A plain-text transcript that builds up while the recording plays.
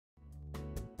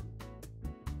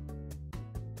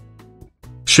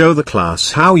Show the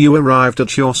class how you arrived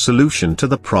at your solution to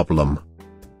the problem.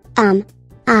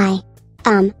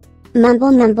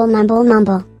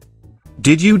 Mumble.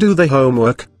 Did you do the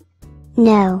homework?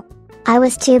 No. I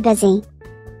was too busy.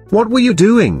 What were you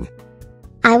doing?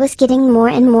 I was getting more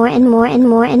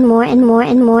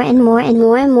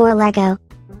Lego.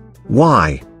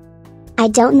 Why? I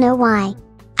don't know why.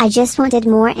 I just wanted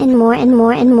more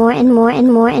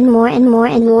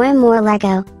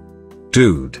Lego.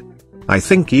 Dude. I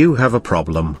think you have a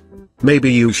problem.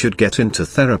 Maybe you should get into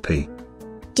therapy.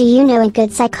 Do you know a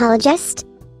good psychologist?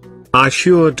 I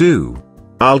sure do.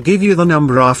 I'll give you the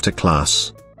number after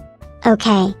class.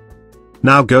 Okay.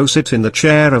 Now go sit in the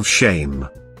chair of shame.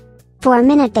 For a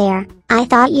minute there, I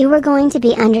thought you were going to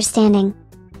be understanding.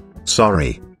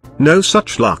 Sorry. No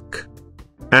such luck.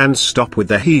 And stop with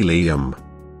the helium.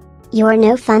 You're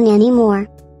no fun anymore.